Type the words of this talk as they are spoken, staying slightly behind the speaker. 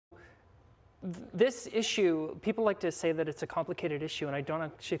this issue, people like to say that it's a complicated issue, and I don't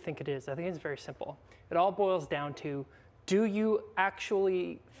actually think it is. I think it's very simple. It all boils down to, do you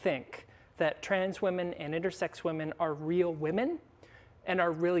actually think that trans women and intersex women are real women and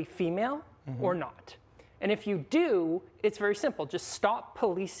are really female or not? And if you do, it's very simple. Just stop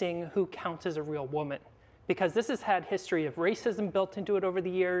policing who counts as a real woman, because this has had history of racism built into it over the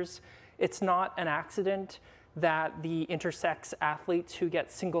years. It's not an accident that the intersex athletes who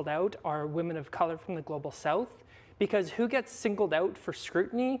get singled out are women of color from the global south, because who gets singled out for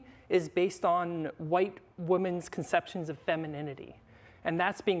scrutiny is based on white women's conceptions of femininity. And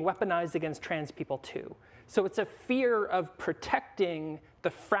that's being weaponized against trans people too. So it's a fear of protecting the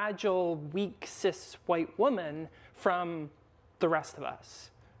fragile, weak, cis white woman from the rest of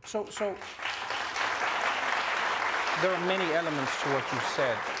us. So there are many elements to what you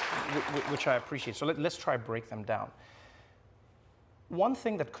said, which I appreciate. So let's try to break them down. One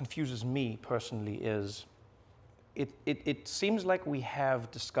thing that confuses me personally is it seems like we have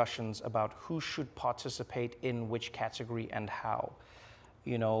discussions about who should participate in which category and how.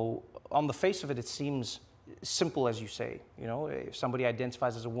 You know, on the face of it, it seems simple, as you say. You know, if somebody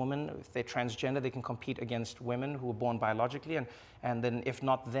identifies as a woman, if they're transgender, they can compete against women who were born biologically, and then if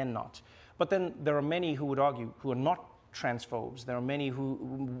not, then not. But then there are many who would argue, who are not transphobes. There are many who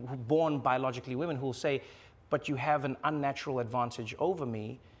born biologically women who will say, but you have an unnatural advantage over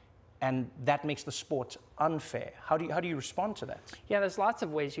me, and that makes the sport unfair. How do you respond to that? Yeah, there's lots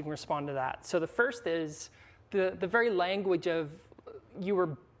of ways you can respond to that. So the first is the very language of, you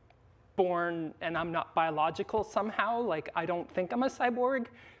were born and I'm not biological somehow, like I don't think I'm a cyborg.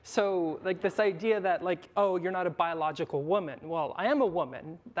 So like this idea that like, oh, you're not a biological woman. Well, I am a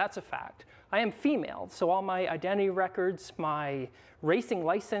woman, that's a fact. I am female, so all my identity records, my racing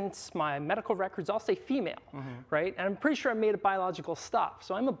license, my medical records all say female, right? And I'm pretty sure I'm made of biological stuff,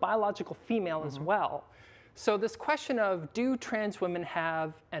 so I'm a biological female as well. So this question of, do trans women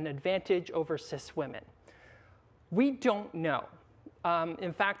have an advantage over cis women? We don't know.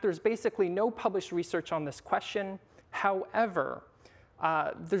 In fact, there's basically no published research on this question. However,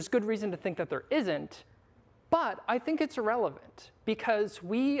 there's good reason to think that there isn't, but I think it's irrelevant because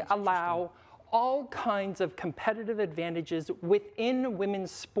we allow all kinds of competitive advantages within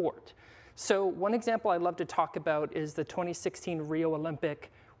women's sport. So one example I'd love to talk about is the 2016 Rio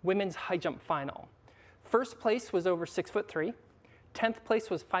Olympic women's high jump final. First place was over 6'3", 10th place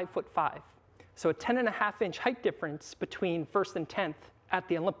was 5'5". So a 10.5-inch height difference between first and 10th at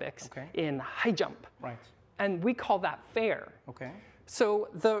the Olympics in high jump. Right. And we call that fair. Okay. So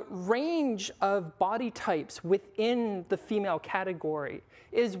the range of body types within the female category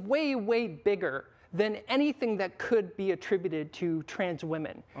is way, way bigger than anything that could be attributed to trans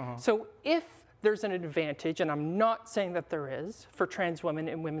women. So if there's an advantage, and I'm not saying that there is, for trans women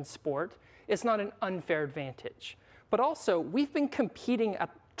in women's sport, it's not an unfair advantage. But also, we've been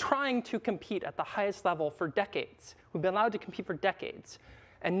trying to compete at the highest level for decades. We've been allowed to compete for decades.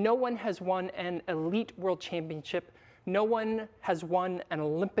 And no one has won an elite world championship. No one has won an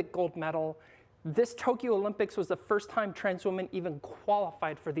Olympic gold medal. This Tokyo Olympics was the first time trans women even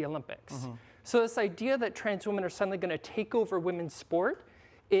qualified for the Olympics. So this idea that trans women are suddenly going to take over women's sport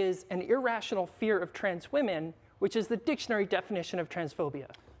is an irrational fear of trans women, which is the dictionary definition of transphobia.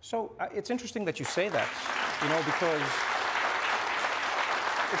 So it's interesting that you say that, you know, because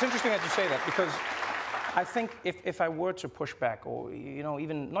it's interesting that you say that because I think if I were to push back, or you know,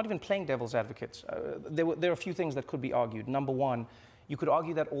 not even playing devil's advocate, there are a few things that could be argued. Number one, you could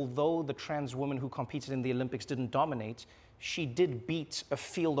argue that although the trans woman who competed in the Olympics didn't dominate, she did beat a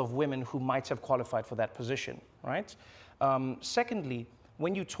field of women who might have qualified for that position, right? Secondly,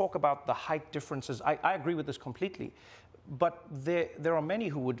 when you talk about the height differences, I agree with this completely, but there are many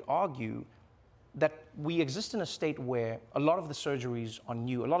who would argue that we exist in a state where a lot of the surgeries are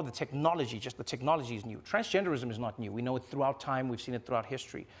new, a lot of the technology, just the technology is new. Transgenderism is not new. We know it throughout time, we've seen it throughout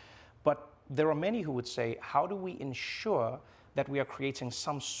history. But there are many who would say, how do we ensure that we are creating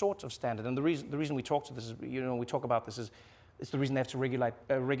some sort of standard? And the reason we talk to this is, you know, we talk about this is, it's the reason they have to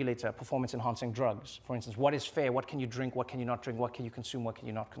regulate performance-enhancing drugs. For instance, what is fair? What can you drink? What can you not drink? What can you consume? What can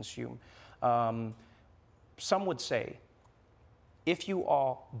you not consume? Some would say, if you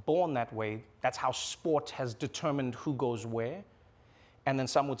are born that way, that's how sport has determined who goes where. And then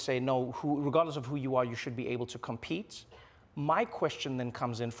some would say, no, regardless of who you are, you should be able to compete. My question then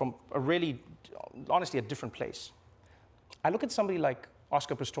comes in from a really, honestly, a different place. I look at somebody like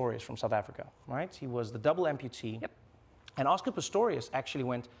Oscar Pistorius from South Africa, right? He was the double amputee. Yep. And Oscar Pistorius actually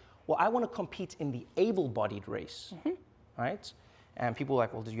went, well, I want to compete in the able-bodied race, right? And people were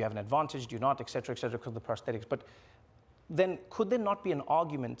like, well, do you have an advantage? Do you not, et cetera, because of the prosthetics. But then could there not be an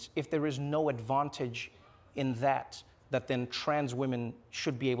argument, if there is no advantage in that then trans women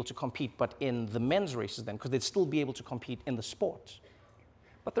should be able to compete, but in the men's races then, because they'd still be able to compete in the sport?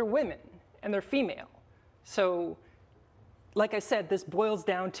 But they're women, and they're female. So, like I said, this boils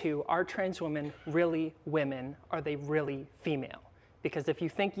down to, are trans women really women? Are they really female? Because if you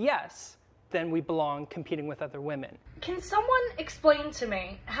think yes, then we belong competing with other women. Can someone explain to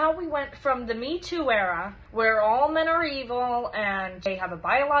me how we went from the Me Too era, where all men are evil and they have a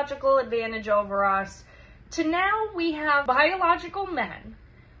biological advantage over us, to now we have biological men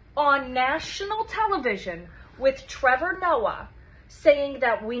on national television with Trevor Noah saying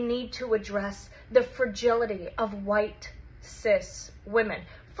that we need to address the fragility of white cis women.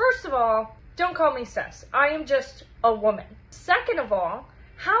 First of all, don't call me cis. I am just a woman. Second of all,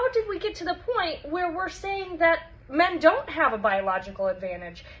 how did we get to the point where we're saying that men don't have a biological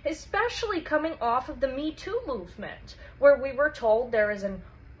advantage, especially coming off of the Me Too movement, where we were told there is an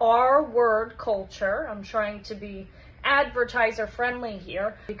R-word culture. I'm trying to be advertiser friendly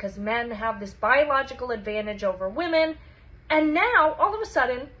here, because men have this biological advantage over women, and now all of a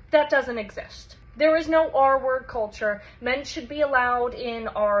sudden that doesn't exist. There is no R-word culture. Men should be allowed in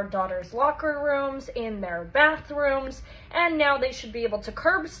our daughters' locker rooms, in their bathrooms, and now they should be able to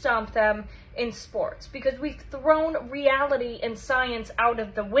curb stomp them in sports, because we've thrown reality and science out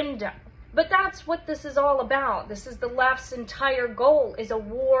of the window. But that's what this is all about. This is the left's entire goal, is a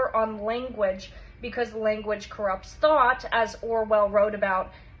war on language, because language corrupts thought, as Orwell wrote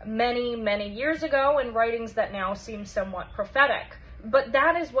about many, many years ago in writings that now seem somewhat prophetic. But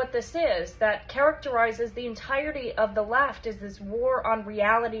that is what this is, that characterizes the entirety of the left, is this war on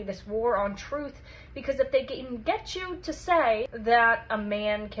reality, this war on truth. Because if they can get you to say that a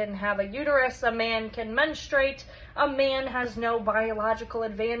man can have a uterus, a man can menstruate, a man has no biological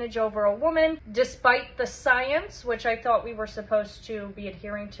advantage over a woman, despite the science, which I thought we were supposed to be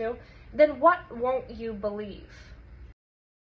adhering to, then what won't you believe?